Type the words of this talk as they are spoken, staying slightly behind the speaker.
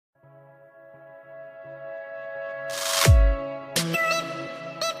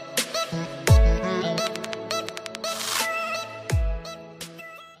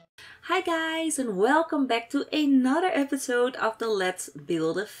guys, and welcome back to another episode of the Let's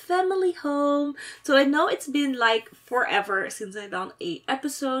Build a Family Home. So I know it's been like forever since I done a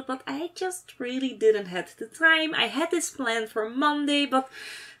episode, but I just really didn't have the time. I had this planned for Monday, but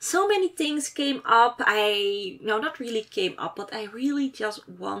so many things came up. Not really came up, but I really just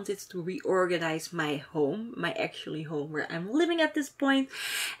wanted to reorganize my home, my actually home where I'm living at this point.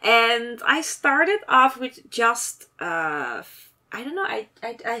 And I started off with just, I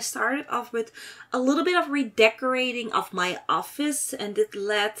started off with a little bit of redecorating of my office, and it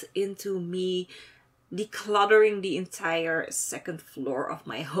led into me decluttering the entire second floor of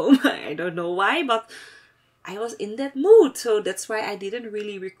my home. I don't know why, but I was in that mood, so that's why I didn't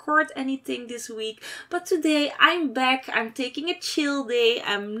really record anything this week. But today I'm back. I'm taking a chill day.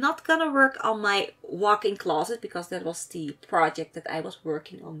 I'm not gonna work on my walk-in closet because that was the project that I was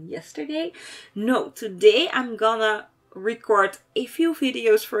working on yesterday. No, today I'm gonna record a few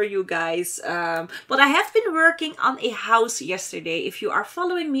videos for you guys, but I have been working on a house yesterday. If you are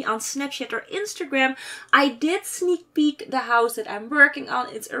following me on Snapchat or Instagram, I did sneak peek the house that I'm working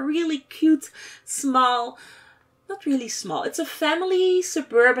on. It's a really cute, small, not really small, it's a family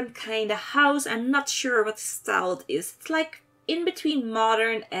suburban kind of house. I'm not sure what style it is. It's like in between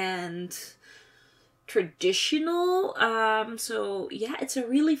modern and traditional. So yeah, it's a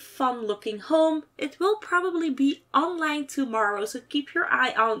really fun looking home. It will probably be online tomorrow, so keep your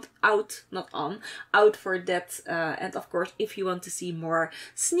eye out for that. And of course, if you want to see more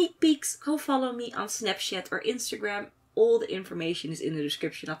sneak peeks, go follow me on Snapchat or Instagram. All the information is in the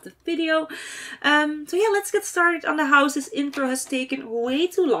description of the video. So yeah, let's get started on the house. This intro has taken way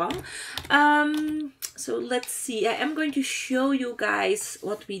too long. So let's see. I am going to show you guys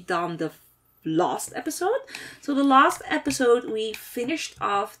what we done the last episode. So the last episode we finished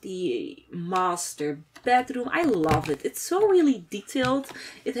off the master bedroom. I love it. It's so really detailed.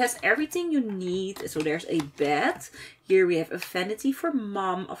 It has everything you need. So there's a bed. Here we have a vanity for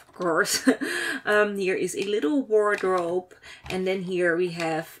mom, of course. Here is a little wardrobe. And then here we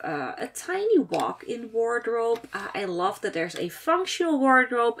have a tiny walk-in wardrobe. I love that there's a functional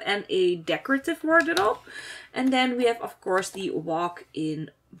wardrobe and a decorative wardrobe. And then we have, of course, the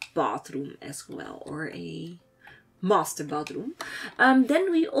walk-in bathroom as well, or a master bathroom.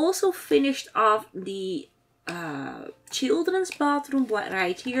 Then we also finished off the children's bathroom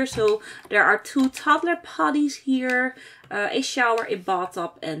right here. So there are two toddler potties here, a shower, a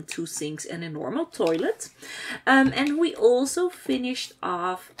bathtub, and two sinks and a normal toilet. And we also finished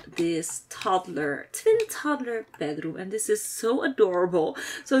off this twin toddler bedroom, and this is so adorable.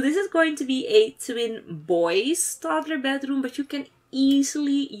 So this is going to be a twin boys toddler bedroom, but you can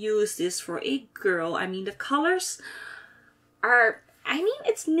easily use this for a girl. I mean, the colors are,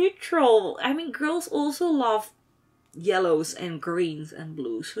 it's neutral. I mean, girls also love yellows and greens and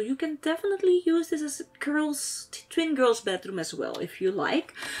blues, so you can definitely use this as a twin girls bedroom as well if you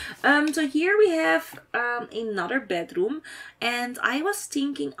like. So here we have another bedroom, and I was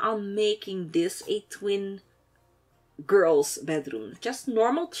thinking on making this a twin girls bedroom, just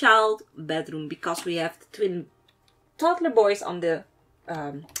normal child bedroom, because we have the twin toddler boys on the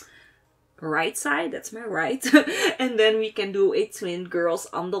right side, that's my right, and then we can do a twin girls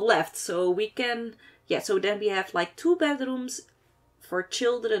on the left. So we can, yeah, so then we have like two bedrooms for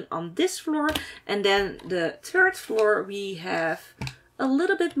children on this floor, and then the third floor we have a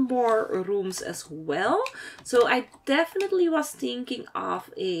little bit more rooms as well. So I definitely was thinking of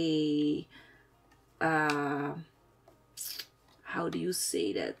a how do you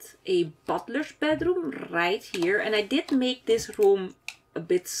say that? A butler's bedroom right here. And I did make this room a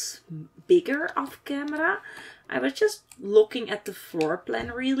bit bigger off camera. I was just looking at the floor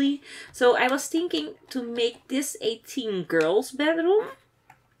plan really. So I was thinking to make this a teen girls bedroom.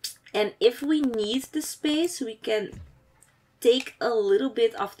 And if we need the space, we can take a little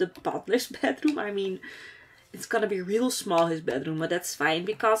bit of the butler's bedroom. I mean, it's gonna be real small, his bedroom, but that's fine,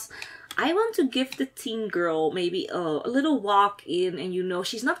 because I want to give the teen girl maybe a little walk in, and you know,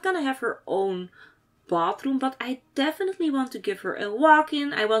 she's not gonna have her own bathroom, but I definitely want to give her a walk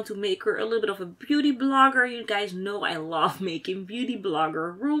in. I want to make her a little bit of a beauty blogger. You guys know I love making beauty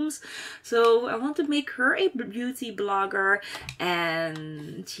blogger rooms, so I want to make her a beauty blogger.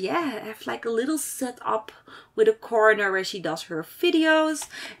 And yeah, have like a little setup with a corner where she does her videos.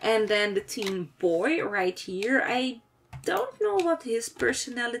 And then the teen boy right here, I don't know what his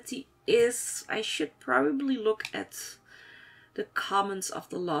personality is. I should probably look at the comments of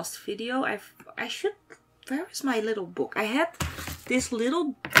the last video. Where is my little book? I had this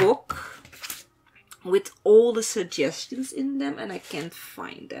little book with all the suggestions in them, and I can't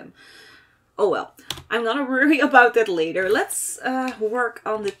find them. Oh well, I'm gonna worry about that later. Let's work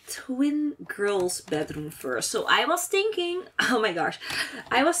on the twin girls' bedroom first. So I was thinking, oh my gosh,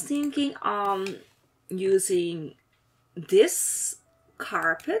 I was thinking on using this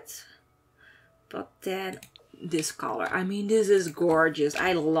carpet, but then this color. I mean, this is gorgeous.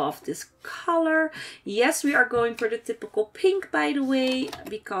 I love this color. Yes, we are going for the typical pink, by the way,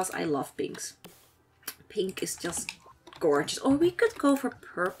 because I love pinks. Pink is just gorgeous. Or we could go for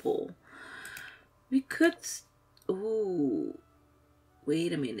purple. We could... Ooh.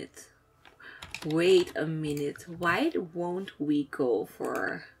 Wait a minute. Wait a minute. Why won't we go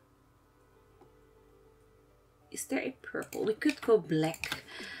for... Is there a purple? We could go black.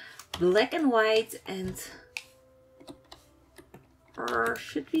 Black and white and... Or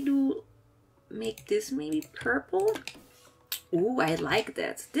should we make this maybe purple? Ooh, I like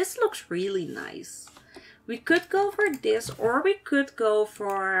that. This looks really nice. We could go for this, or we could go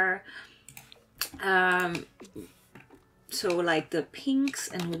for so like the pinks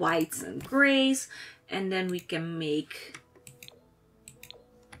and whites and grays, and then we can make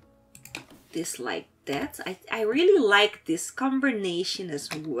this like that. I really like this combination as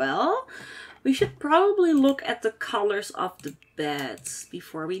well. We should probably look at the colors of the beds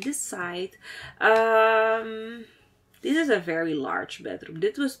before we decide. This is a very large bedroom.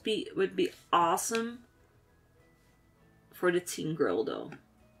 This would be awesome for the teen girl though.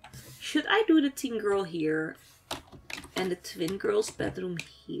 Should I do the teen girl here and the twin girls bedroom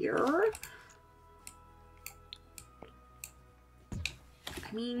here?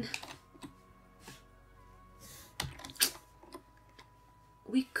 I mean,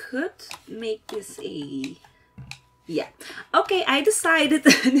 we could make this a... Yeah. Okay, I decided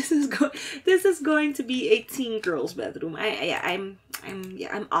this is going to be a teen girls bedroom. I'm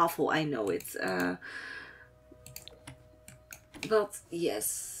awful. I know it. But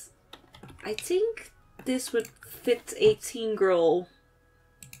yes, I think this would fit a teen girl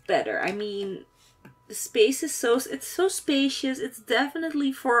better. I mean, the space is so spacious. It's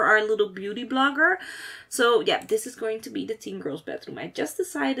definitely for our little beauty blogger. So yeah, this is going to be the teen girls bedroom. I just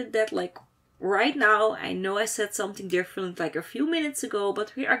decided that like right now. I know I said something different like a few minutes ago,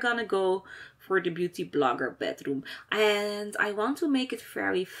 but we are gonna go for the beauty blogger bedroom. And I want to make it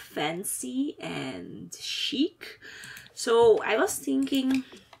very fancy and chic. So I was thinking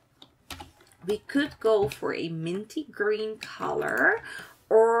we could go for a minty green color,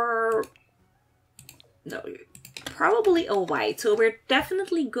 or no, probably a white. So we're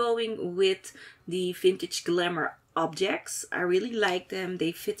definitely going with the vintage glamour objects. I really like them.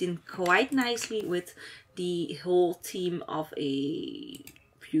 They fit in quite nicely with the whole theme of a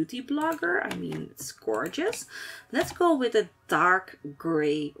beauty blogger. I mean, it's gorgeous. Let's go with a dark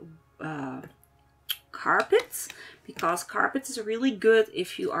gray carpet, because carpet is really good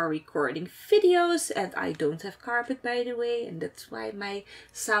if you are recording videos, and I don't have carpet, by the way, and that's why my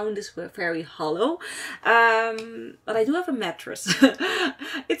sound is very hollow. But I do have a mattress.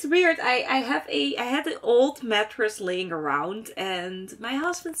 It's weird. I had an old mattress laying around, and my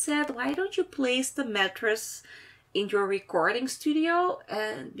husband said, why don't you place the mattress in your recording studio,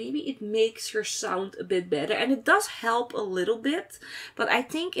 and maybe it makes your sound a bit better. And it does help a little bit, but I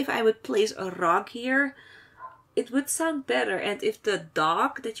think if I would place a rug here, it would sound better. And if the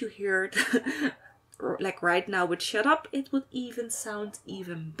dog that you heard like right now would shut up, it would even sound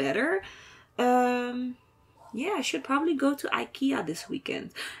even better. Yeah, I should probably go to IKEA this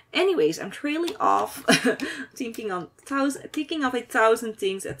weekend. Anyways, I'm trailing off, thinking of 1,000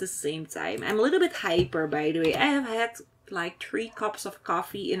 things at the same time. I'm a little bit hyper, by the way. I have had like 3 cups of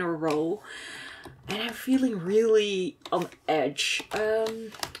coffee in a row, and I'm feeling really on edge.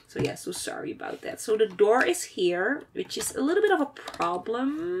 So yeah, so sorry about that. So the door is here, which is a little bit of a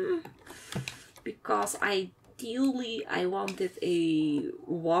problem, because ideally I wanted a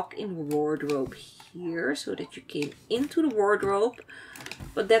walk-in wardrobe here so that you came into the wardrobe,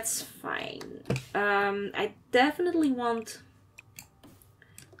 but that's fine. I definitely want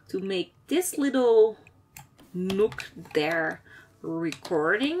to make this little nook there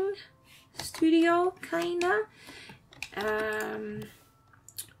recording studio, kinda.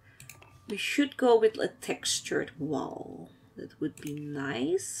 We should go with a textured wall. That would be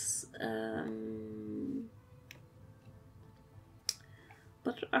nice.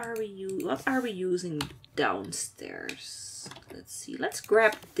 What are we using downstairs? Let's see. Let's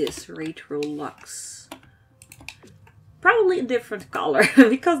grab this Retro Luxe. Probably a different color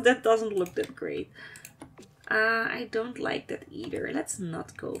because that doesn't look that great. I don't like that either. Let's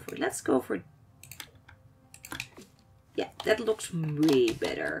not go for it. Let's go for... Yeah, that looks way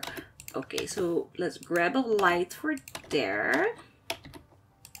better. Okay, so let's grab a light for there.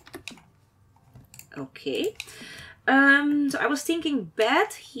 Okay. So I was thinking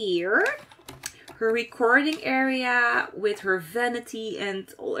bed here, her recording area with her vanity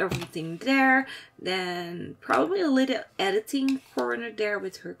and everything there. Then probably a little editing corner there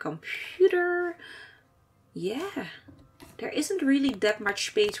with her computer. Yeah. There isn't really that much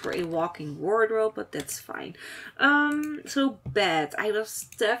space for a walk-in wardrobe, but that's fine. So bed. I was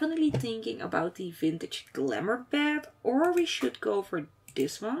definitely thinking about the vintage glamour bed, or we should go for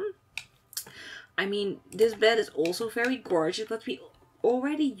this one. I mean, this bed is also very gorgeous, but we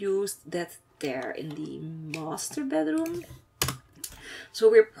already used that there in the master bedroom. So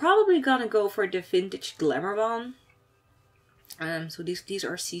we're probably gonna go for the vintage glamour one. So these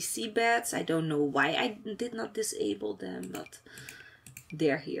are CC beds. I don't know why I did not disable them, but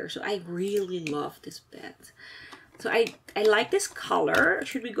they're here. So I really love this bed. So I like this color.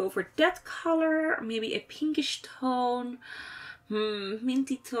 Should we go for that color? Maybe a pinkish tone.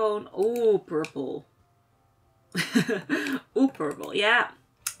 Minty tone. Oh, purple. Oh, purple. Yeah.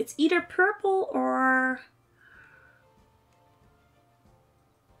 It's either purple or...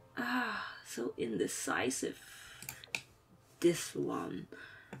 so indecisive. This one.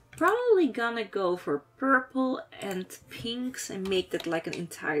 Probably gonna go for purple and pinks and make that like an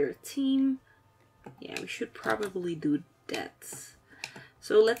entire theme. Yeah, we should probably do that.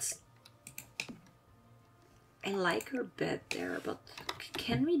 So let's... I like her bed there, but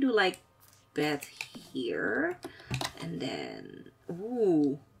can we do like bed here? And then...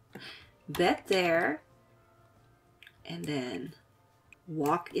 Ooh. Bed there. And then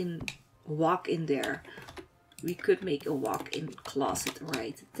walk in there. We could make a walk-in closet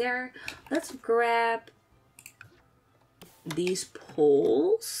right there. Let's grab these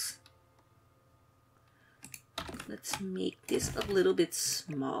poles. Let's make this a little bit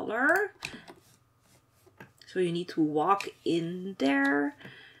smaller. So you need to walk in there.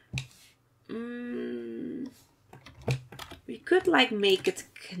 We could like make it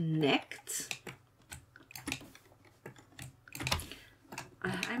connect.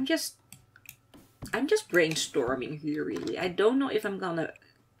 I'm just brainstorming here, really. I don't know if I'm gonna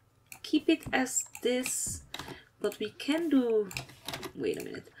keep it as this, but we can do... Wait a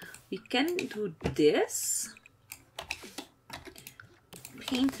minute. We can do this.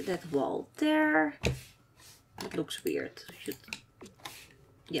 Paint that wall there. That looks weird.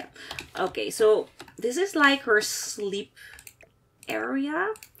 Yeah. Okay, so this is like her sleep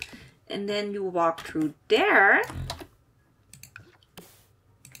area. And then you walk through there.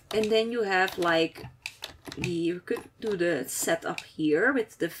 And then you have like you could do the setup here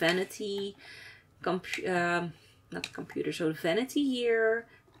with the vanity, not computer, so the vanity here,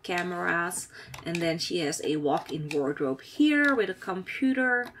 cameras, and then she has a walk-in wardrobe here with a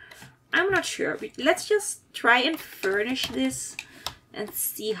computer. I'm not sure. Let's just try and furnish this and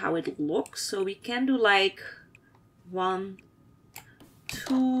see how it looks. So we can do like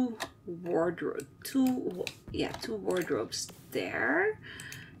two wardrobes there.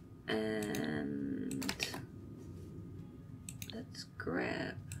 And let's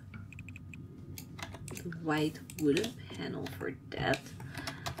grab the white wooden panel for that.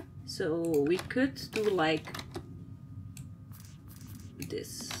 So we could do like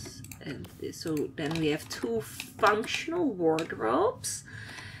this and this. So then we have two functional wardrobes.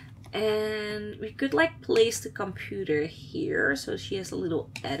 And we could like place the computer here. So she has a little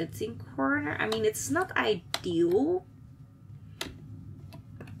editing corner. I mean, it's not ideal.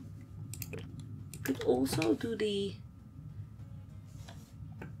 Could also do the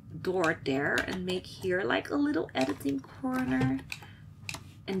door there and make here like a little editing corner,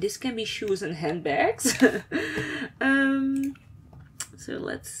 and this can be shoes and handbags. So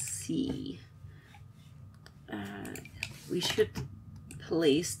let's see, we should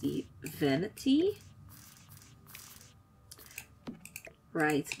place the vanity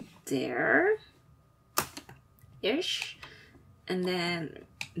right there ish, and then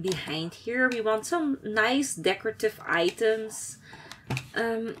behind here we want some nice decorative items.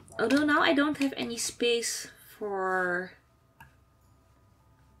 Although now I don't have any space for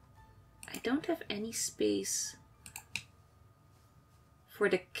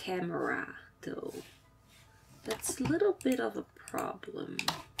the camera though. That's a little bit of a problem.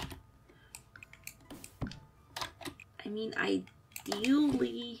 I mean,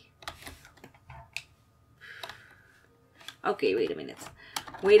 ideally... Okay, wait a minute.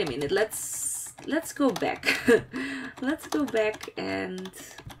 Let's go back. Let's go back and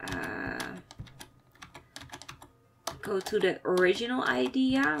go to the original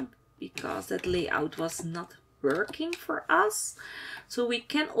idea, because that layout was not working for us. So we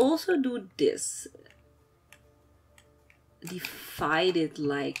can also do this. Divide it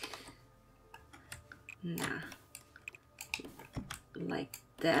like Nah, like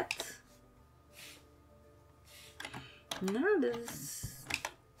that. No, this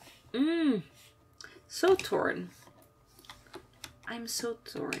is so torn. I'm so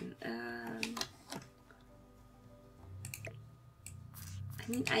torn. I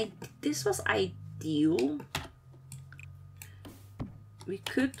mean, this was ideal. We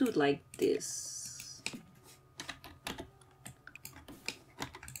could do like this.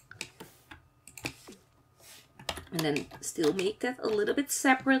 And then still make that a little bit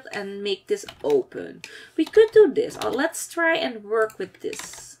separate and make this open. We could do this. Let's try and work with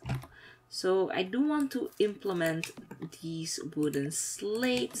this. So I do want to implement these wooden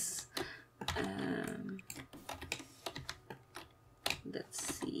slates.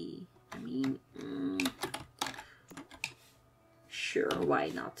 Let's see. I mean, sure, why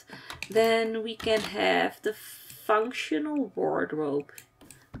not? Then we can have the functional wardrobes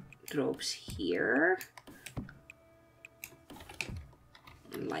here.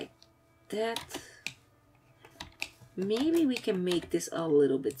 Like that. Maybe we can make this a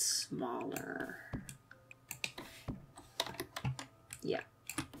little bit smaller. Yeah.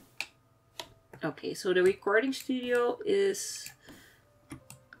 Okay, so the recording studio is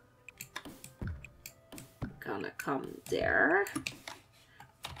gonna come there.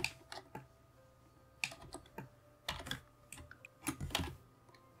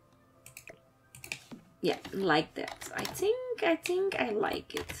 Yeah, like that. I think I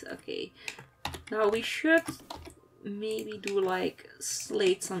like it. Okay. Now we should maybe do like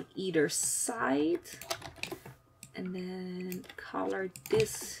slates on either side. And then color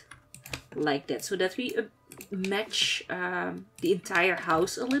this like that. So that we match the entire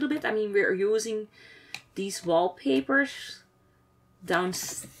house a little bit. I mean, we're using these wallpapers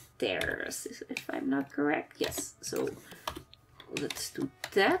downstairs, if I'm not correct. Yes. So let's do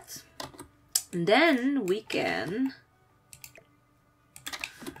that. And then we can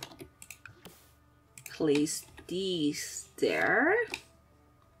place these there.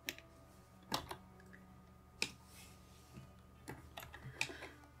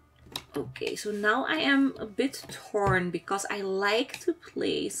 Okay, so now I am a bit torn because I like to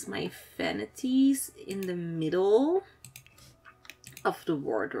place my vanities in the middle of the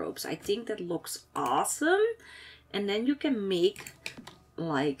wardrobes. I think that looks awesome. And then you can make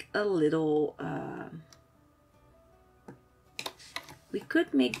like a little we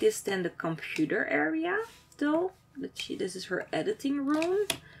could make this then the computer area though. Let's see, this is her editing room,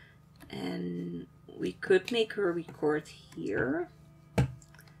 and we could make her record here.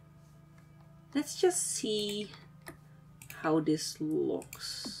 Let's just see how this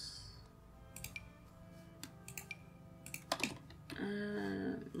looks.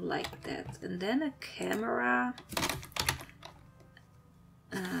 Like that. And then a camera.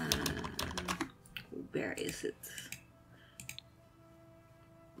 Where is it?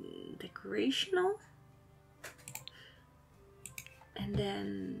 Decorational. And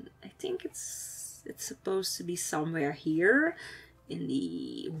then I think it's supposed to be somewhere here in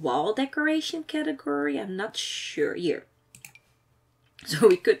the wall decoration category. I'm not sure. Here. So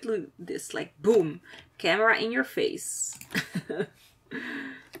we could do this like boom, camera in your face. I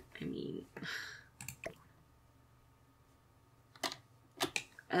mean,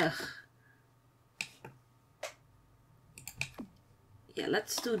 ugh. Yeah,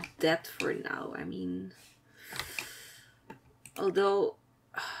 let's do that for now. I mean, although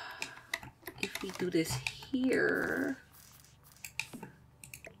if we do this here,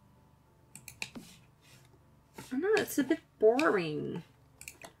 I don't know, it's a bit boring.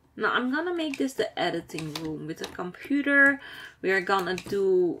 Now I'm gonna make this the editing room with a computer. We are gonna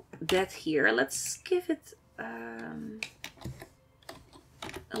do that here. Let's give it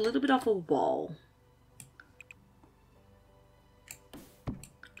a little bit of a wall.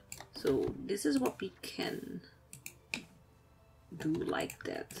 So this is what we can do like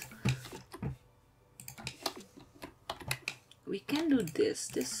that. We can do this.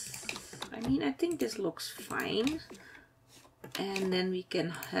 I mean, I think this looks fine. And then we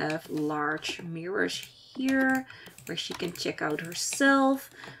can have large mirrors here where she can check out herself.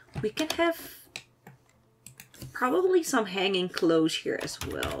 We can have probably some hanging clothes here as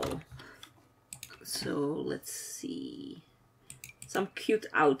well. So let's see. Some cute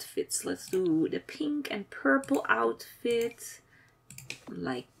outfits. Let's do the pink and purple outfit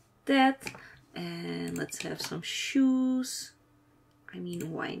like that. And let's have some shoes. I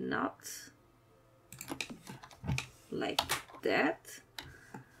mean, why not? Like that.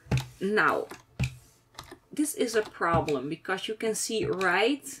 Now, this is a problem because you can see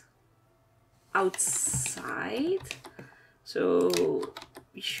right outside. So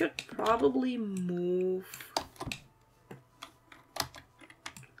we should probably move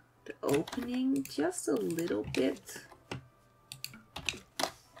the opening just a little bit.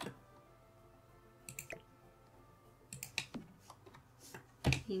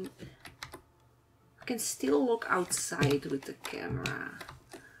 I can still look outside with the camera.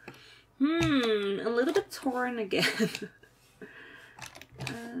 A little bit torn again.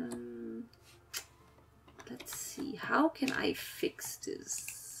 Let's see, how can I fix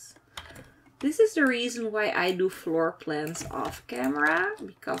this? This is the reason why I do floor plans off camera,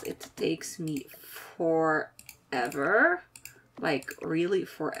 because it takes me forever, like really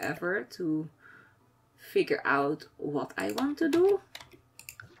forever, to figure out what I want to do.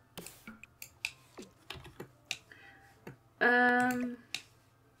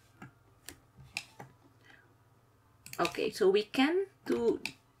 Okay, so we can do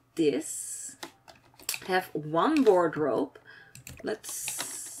this. Have one wardrobe.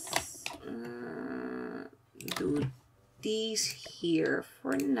 Let's do these here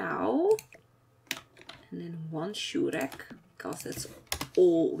for now. And then one shoe rack, because that's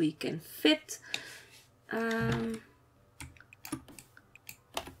all we can fit.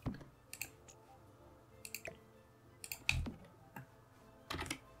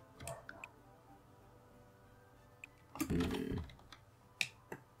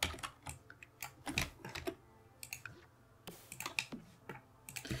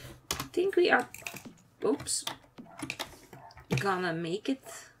 I think we are, oops, gonna make it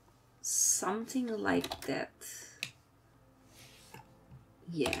something like that.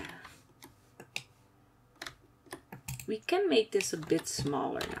 Yeah. We can make this a bit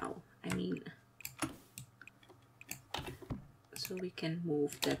smaller now. I mean, so we can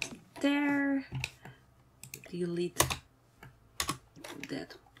move that there. Delete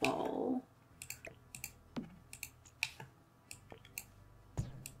that wall.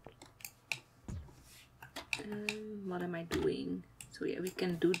 What am I doing? So yeah, we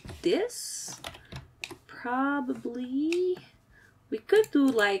can do this. Probably we could do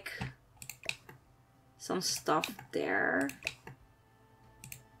like some stuff there.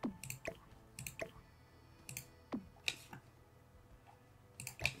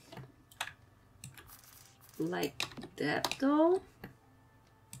 Like that though.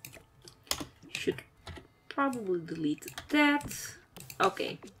 Should probably delete that.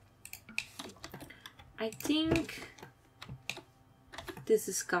 Okay. I think this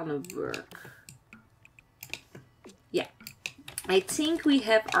is gonna work. Yeah, I think we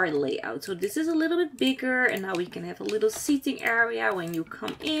have our layout. So this is a little bit bigger, and now we can have a little seating area when you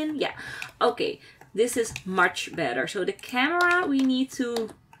come in. Yeah, okay, this is much better. So the camera we need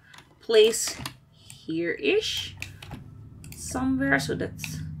to place here-ish somewhere, so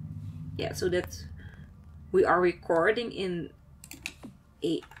that's, yeah, so that we are recording in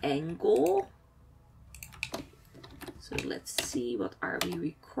a angle. So let's see, what are we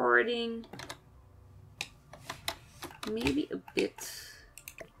recording? Maybe a bit,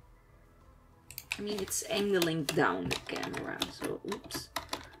 I mean, it's angling down the camera, so oops.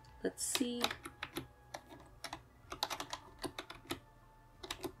 Let's see.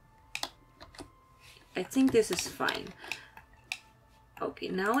 I think this is fine. Okay,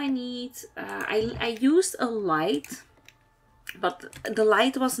 now I need, I used a light, but the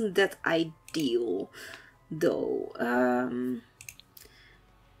light wasn't that ideal though.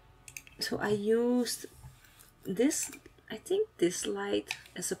 So I used this, I think this light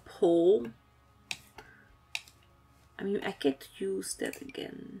as a pole. I mean, I could use that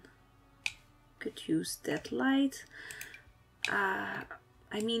again. Could use that light. I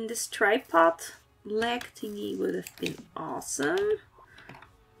mean, this tripod leg thingy would have been awesome.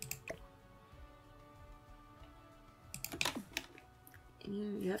 I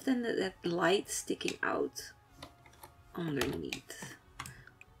mean, you have then that light sticking out underneath.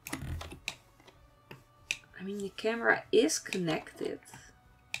 I mean, the camera is connected,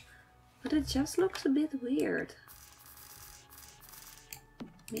 but it just looks a bit weird.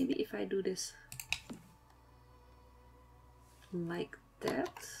 Maybe if I do this like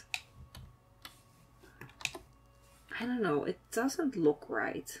that. I don't know, it doesn't look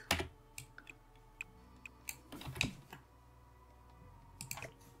right.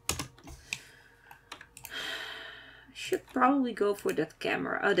 Should probably go for that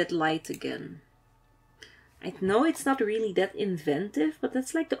camera, that light again. I know it's not really that inventive, but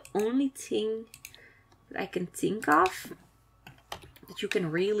that's like the only thing that I can think of that you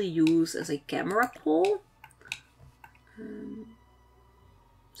can really use as a camera pole.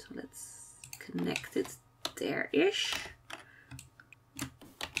 So let's connect it there-ish.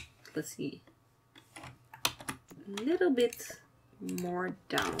 Let's see. A little bit more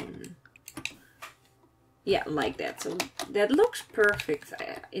down. Yeah, like that. So that looks perfect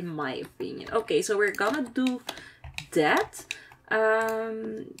in my opinion. Okay, so we're gonna do that.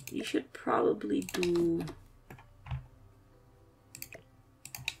 You should probably do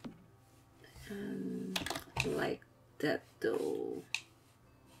like that though.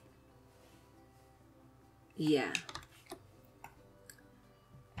 Yeah.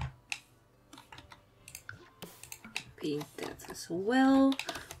 Paint that as well.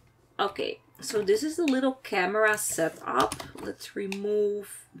 Okay, so this is the little camera setup. Let's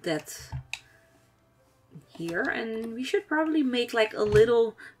remove that here, and we should probably make like a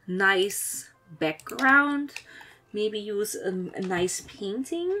little nice background. Maybe use a nice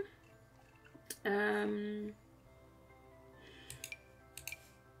painting.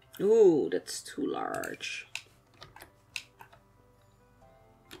 Ooh, that's too large.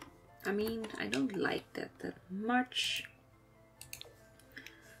 I mean, I don't like that much.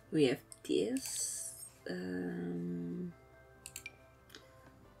 We have this.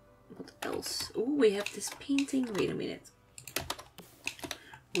 What else? Oh, we have this painting. Wait a minute.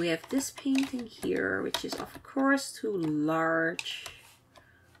 We have this painting here, which is of course too large.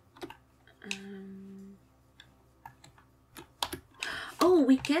 Oh,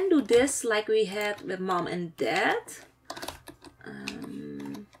 we can do this like we had with mom and dad.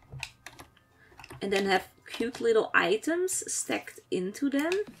 And then have cute little items stacked into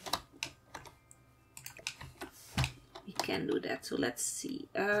them. We can do that. So let's see.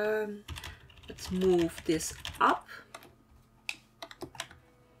 Let's move this up.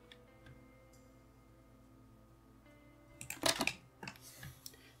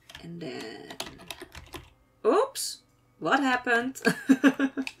 And then, oops, what happened?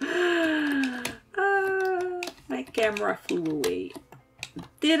 My camera flew away.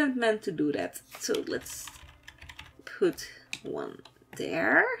 Didn't meant to do that. So let's put one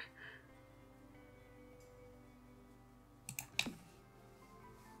there.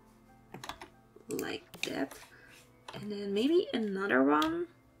 Like that. And then maybe another one.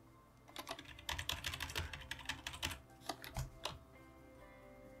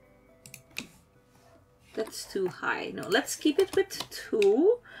 That's too high. No, let's keep it with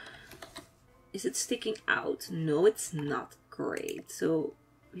 2. Is it sticking out? No, it's not. Great. So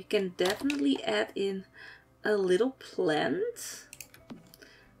we can definitely add in a little plant.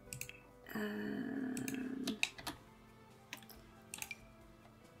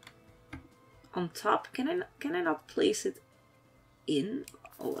 On top, can I not place it in?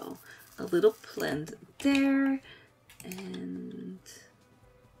 Oh well, a little plant there, and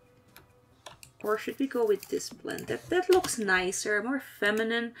or should we go with this plant? That looks nicer, more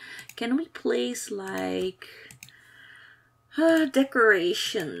feminine. Can we place like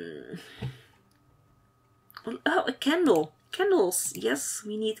decoration? Oh, a candle. Candles. Yes,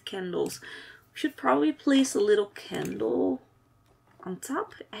 we need candles. We should probably place a little candle on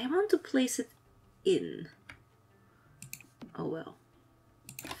top. I want to place it in. Oh well.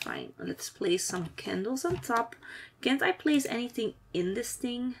 Fine. Let's place some candles on top. Can't I place anything in this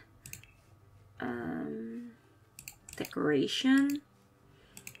thing? Decoration.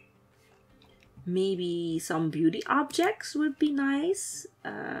 Maybe some beauty objects would be nice.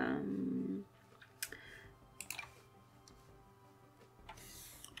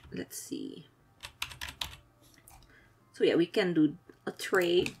 Let's see. So yeah, we can do a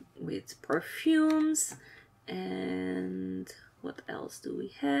tray with perfumes. And what else do we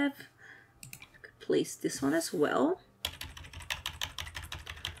have? We could place this one as well.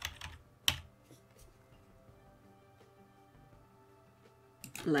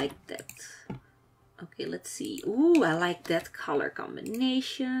 Like that. Okay, let's see. Ooh, I like that color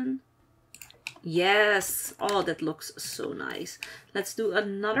combination. Yes. Oh, that looks so nice. Let's do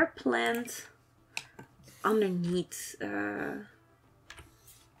another plant underneath.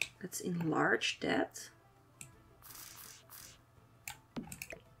 Let's enlarge that.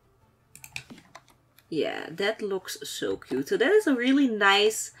 Yeah, that looks so cute. So that is a really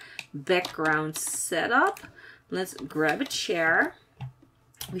nice background setup. Let's grab a chair.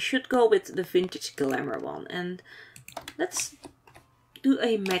 We should go with the vintage glamour one, and let's do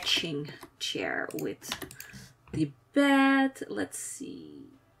a matching chair with the bed. Let's see.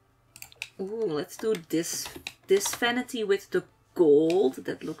 Ooh, let's do this vanity with the gold.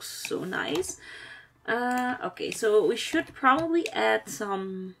 That looks so nice. Okay, so we should probably add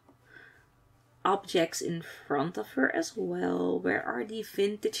some objects in front of her as well. Where are the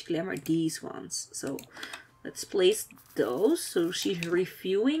vintage glamour? These ones. So let's place those. So she's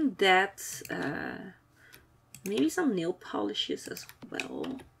reviewing that. Maybe some nail polishes as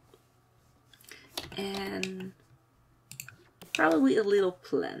well. And probably a little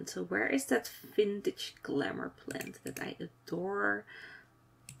plant. So where is that vintage glamour plant that I adore?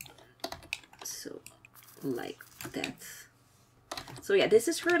 So like that. So yeah, this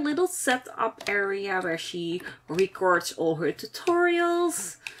is her little setup area where she records all her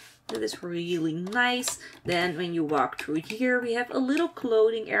tutorials. That is really nice. Then when you walk through here, we have a little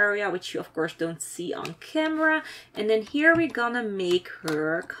clothing area, which you of course don't see on camera. And then here we're gonna make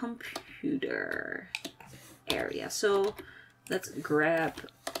her computer area. So let's grab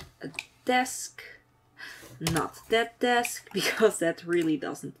a desk. Not that desk, because that really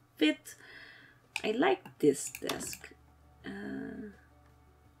doesn't fit. I like this desk.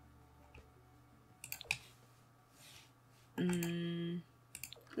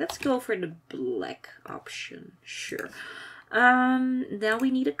 Let's go for the black option. Sure. Then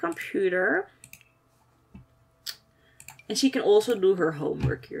we need a computer. And she can also do her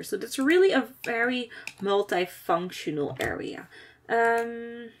homework here. So that's really a very multifunctional area.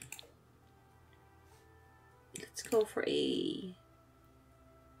 Let's go for a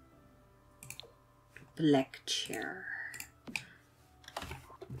black chair.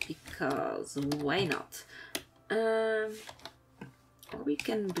 Because why not? Or we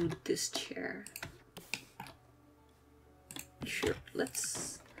can do this chair. Sure,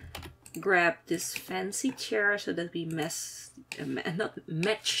 let's grab this fancy chair so that we match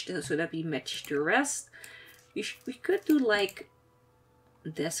the rest. We could do like a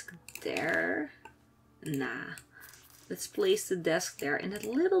desk there. Nah, let's place the desk there in that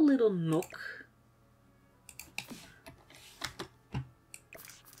little nook.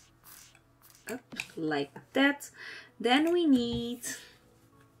 Up like that. Then we need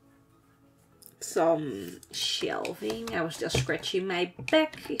some shelving. I was just scratching my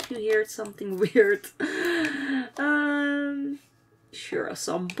back if you heard something weird. Sure,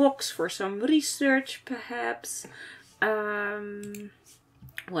 some books for some research perhaps.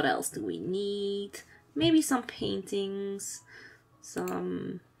 What else do we need? Maybe some paintings,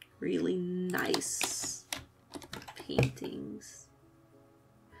 some really nice paintings.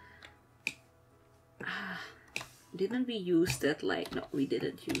 Didn't we use that? Like, no, we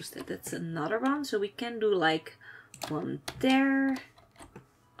didn't use that. That's another one. So we can do like one there.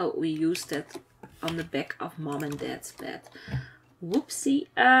 Oh, we used that on the back of mom and dad's bed. Whoopsie.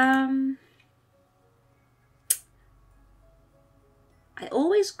 I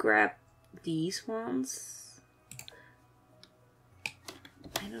always grab these ones.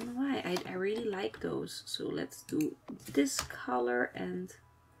 I don't know why. I really like those. So let's do this color and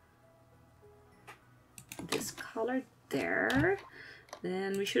this color there.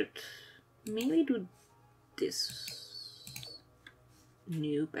 Then we should maybe do this.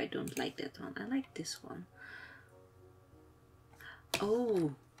 Nope, I don't like that one. I like this one.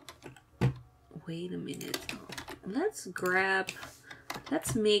 Oh, wait a minute. Let's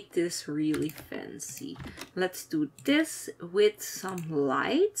make this really fancy. Let's do this with some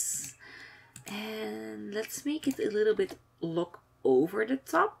lights. And let's make it a little bit look over the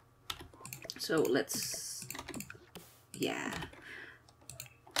top. So let's, yeah.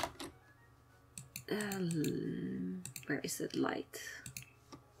 Where is that light?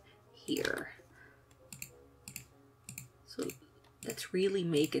 Here. So let's really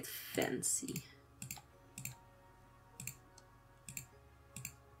make it fancy.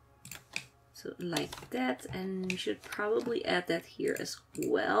 So like that, and we should probably add that here as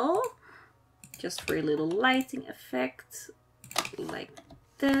well. Just for a little lighting effect. Like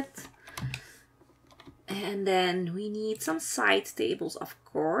that. And then we need some side tables, of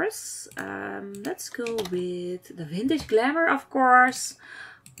course. Let's go with the vintage glamour, of course.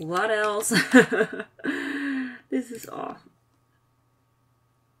 What else? This is awesome.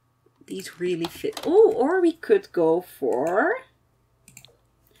 These really fit. Oh, or we could go for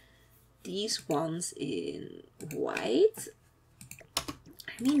these ones in white.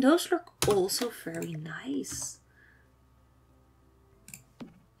 I mean, those look also very nice.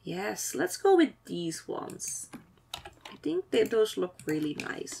 Yes, let's go with these ones. I think that those look really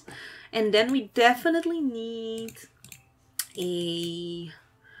nice. And then we definitely need a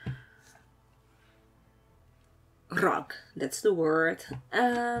rug. That's the word.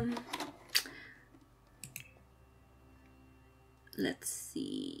 Let's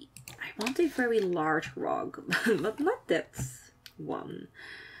see. I want a very large rug, but not that one.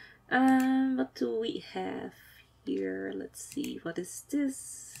 What do we have here? Let's see. What is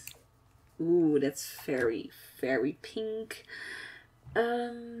this? Ooh, that's very, very pink.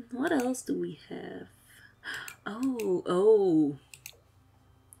 What else do we have? Oh.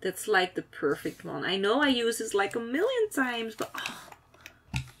 That's like the perfect one. I know I use this like a million times, but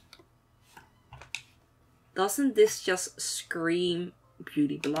Doesn't this just scream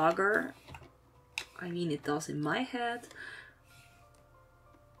beauty blogger? I mean, it does in my head.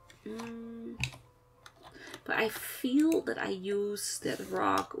 But I feel that I use that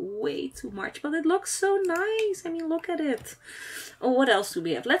rock way too much. But it looks so nice. I mean, look at it. Oh, what else do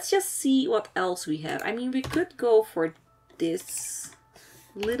we have? Let's just see what else we have. I mean, we could go for this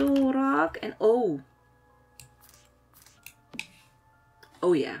little rock. And oh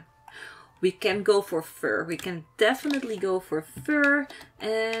yeah. We can go for fur. We can definitely go for fur.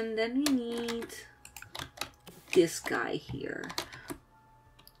 And then we need this guy here.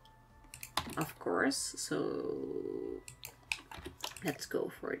 Of course. So let's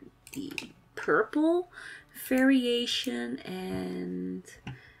go for the purple variation. And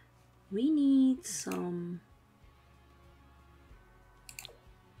we need some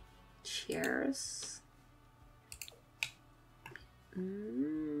chairs.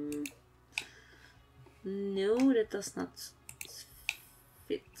 No, that does not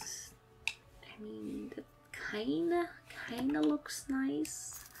fit. I mean, that kinda looks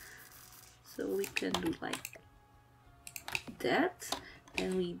nice. So we can do like that.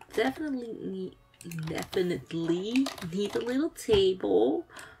 Then we definitely need a little table.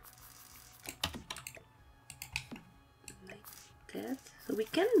 Like that. So we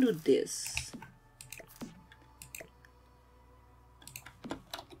can do this.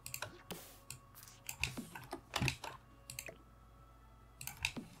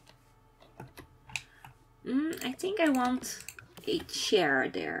 I think I want a chair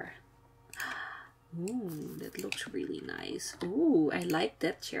there. Ooh, that looks really nice. Ooh, I like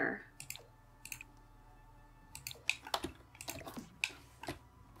that chair.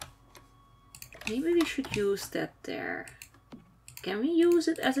 Maybe we should use that there. Can we use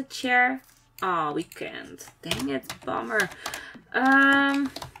it as a chair? Oh, we can't. Dang it, bummer.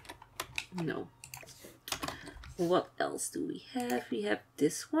 No. What else do we have? We have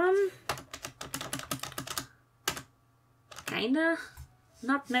this one. Kinda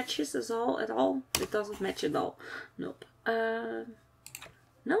not matches at all. It doesn't match at all. Nope.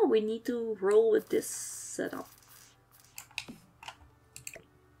 No, we need to roll with this setup.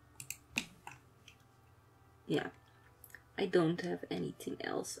 Yeah, I don't have anything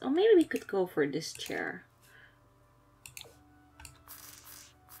else. Oh, maybe we could go for this chair.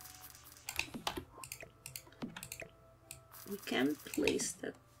 We can place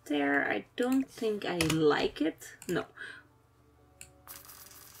that there. I don't think I like it. No.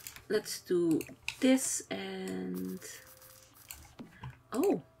 Let's do this and...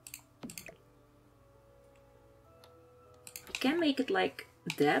 Oh! We can make it like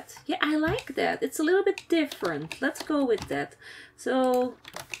that. Yeah, I like that. It's a little bit different. Let's go with that. So,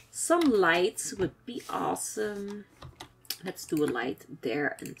 some lights would be awesome. Let's do a light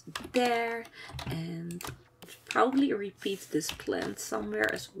there and there. And probably repeat this plant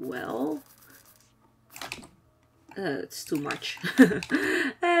somewhere as well. It's too much.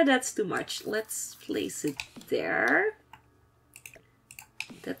 That's too much. Let's place it there.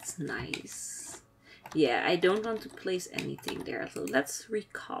 That's nice. Yeah, I don't want to place anything there. So let's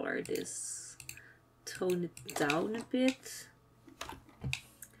recolor this. Tone it down a bit.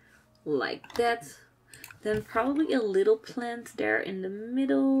 Like that. Then probably a little plant there in the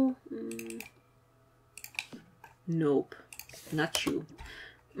middle. Nope. Not you.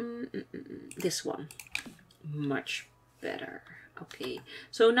 This one. Much better. Okay,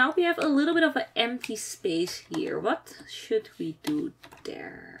 so now we have a little bit of an empty space here. What should we do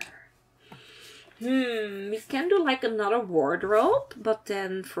there? We can do like another wardrobe, but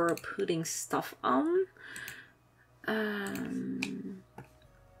then for putting stuff on.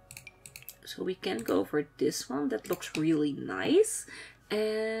 So we can go for this one. That looks really nice.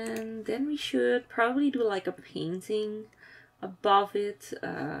 And then we should probably do like a painting above it.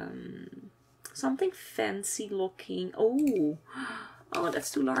 Something fancy looking. Oh,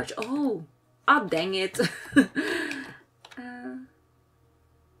 that's too large. Oh, dang it.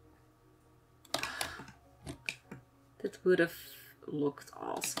 That would have looked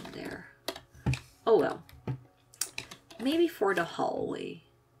awesome there. Oh well. Maybe for the hallway.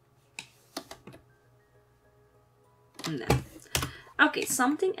 No. Okay,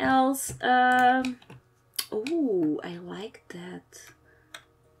 something else. Oh, I like that.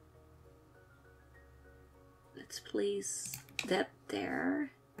 Let's place that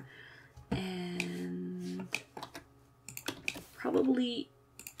there. And probably,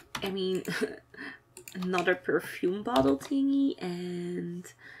 I mean, another perfume bottle thingy and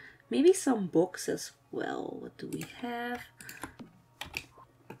maybe some books as well. What do we have?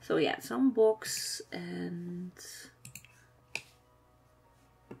 So yeah, some books and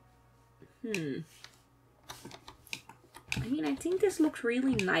mean, I think this looks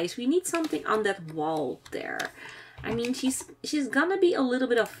really nice. We need something on that wall there. I mean, she's gonna be a little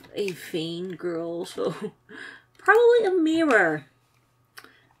bit of a vain girl, so probably a mirror.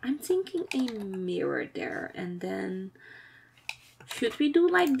 I'm thinking a mirror there. And then should we do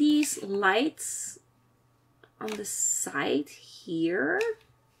like these lights on the side here?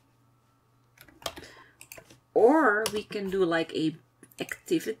 Or we can do like a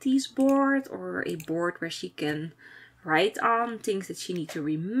activities board, or a board where she can write on things that she needs to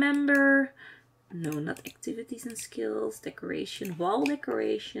remember. No, not activities and skills. Decoration, wall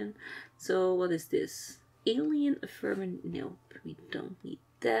decoration. So what is this? Alien affirming. No, we don't need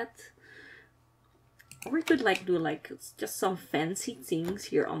that. Or we could like do like just some fancy things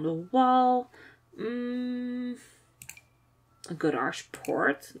here on the wall. A garage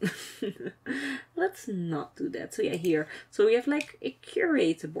port. Let's not do that. So yeah, here. So we have like a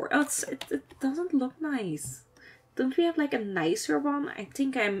curator board. Oh, it doesn't look nice. Don't we have like a nicer one? I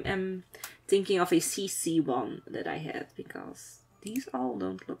think I'm thinking of a CC one that I had, because these all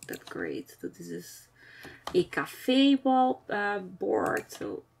don't look that great. So this is a cafe wall board.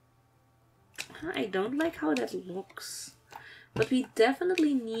 So I don't like how that looks. But we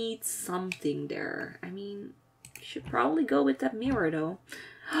definitely need something there. I mean, should probably go with that mirror though.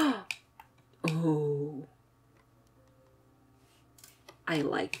 Oh, I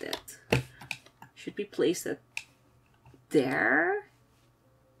like that. Should we place that there?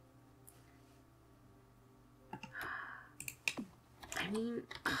 I mean,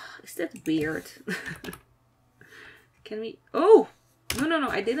 is that weird? Can we? Oh, no,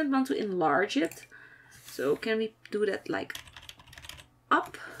 I didn't want to enlarge it. So can we do that like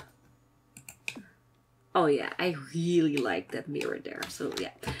up? Oh yeah, I really like that mirror there. So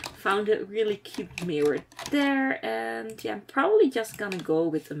yeah, found a really cute mirror there. And yeah, I'm probably just gonna go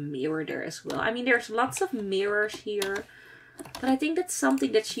with a mirror there as well. I mean, there's lots of mirrors here, but I think that's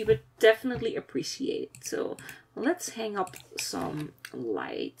something that she would definitely appreciate. So let's hang up some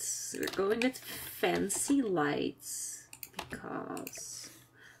lights. We're going with fancy lights because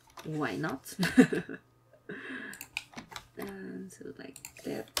why not? And so like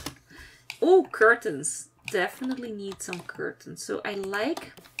that. Oh, curtains. Definitely need some curtains. So I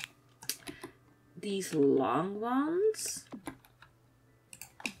like these long ones.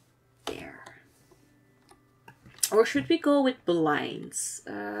 There. Or should we go with blinds?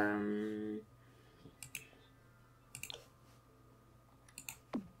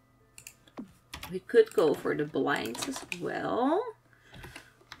 We could go for the blinds as well.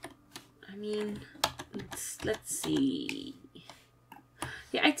 I mean, let's see.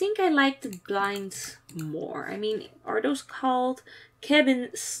 Yeah, I think I like the blinds more. I mean, are those called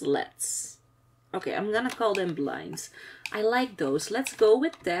cabin slats? Okay, I'm gonna call them blinds. I like those. Let's go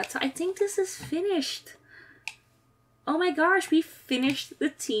with that. I think this is finished. Oh my gosh, we finished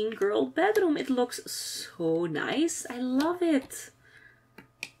the teen girl bedroom. It looks so nice. I love it.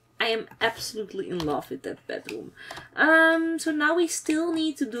 I am absolutely in love with that bedroom. So now we still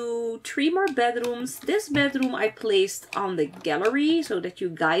need to do 3 more bedrooms. This bedroom I placed on the gallery so that you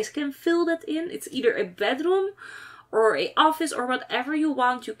guys can fill that in. It's either a bedroom or a office or whatever you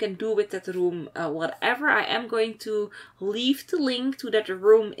want. You can do with that room whatever. I am going to leave the link to that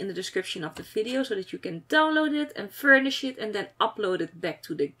room in the description of the video so that you can download it and furnish it and then upload it back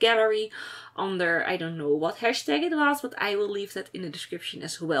to the gallery under, I don't know what hashtag it was, but I will leave that in the description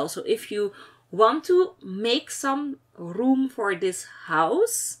as well. So if you want to make some room for this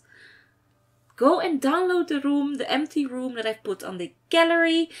house, go and download the room, the empty room that I've put on the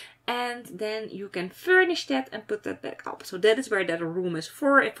gallery, and then you can furnish that and put that back up. So that is where that room is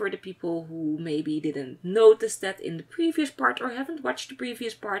for. And for the people who maybe didn't notice that in the previous part or haven't watched the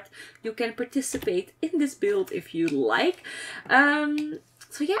previous part, you can participate in this build if you like.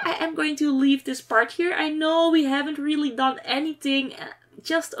 So yeah, I am going to leave this part here. I know we haven't really done anything,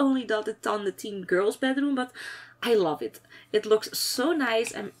 just only done the teen girls bedroom, but I love it. It looks so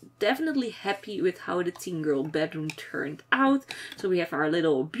nice. I'm definitely happy with how the teen girl bedroom turned out. So we have our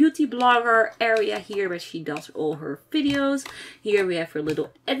little beauty blogger area here where she does all her videos. Here we have her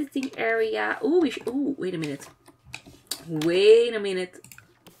little editing area. Oh, wait a minute. Wait a minute.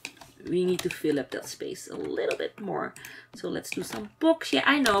 We need to fill up that space a little bit more. So let's do some books. Yeah,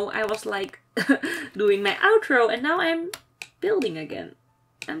 I know. I was like doing my outro and now I'm building again.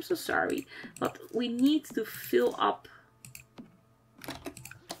 I'm so sorry, but we need to fill up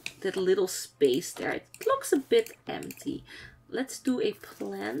that little space there. It looks a bit empty. Let's do a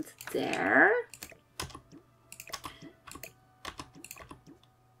plant there.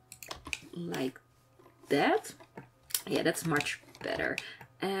 Like that. Yeah, that's much better.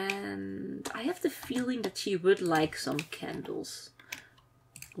 And I have the feeling that she would like some candles.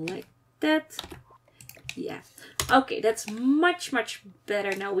 Like that. Yeah. Okay, that's much, much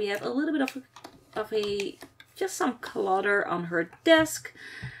better. Now we have a little bit of a just some clutter on her desk.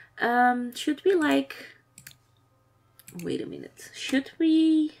 Should we like... Wait a minute. Should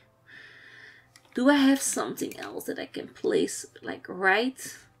we... Do I have something else that I can place like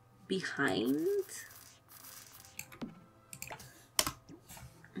right behind?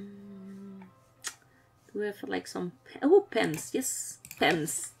 Do we have like some... Oh, pens. Yes,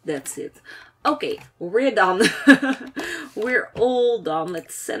 pens. That's it. Okay, we're done. We're all done.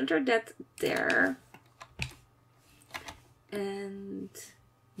 Let's center that there. And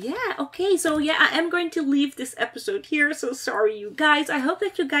yeah, okay, so yeah, I am going to leave this episode here. So sorry, you guys. I hope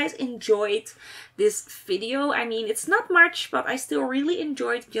that you guys enjoyed this video. I mean, it's not much, but I still really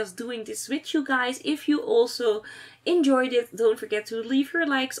enjoyed just doing this with you guys. If you also enjoyed it, don't forget to leave your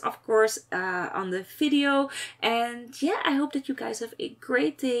likes, of course, on the video. And yeah, I hope that you guys have a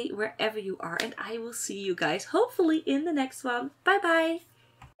great day wherever you are. And I will see you guys hopefully in the next one. Bye bye.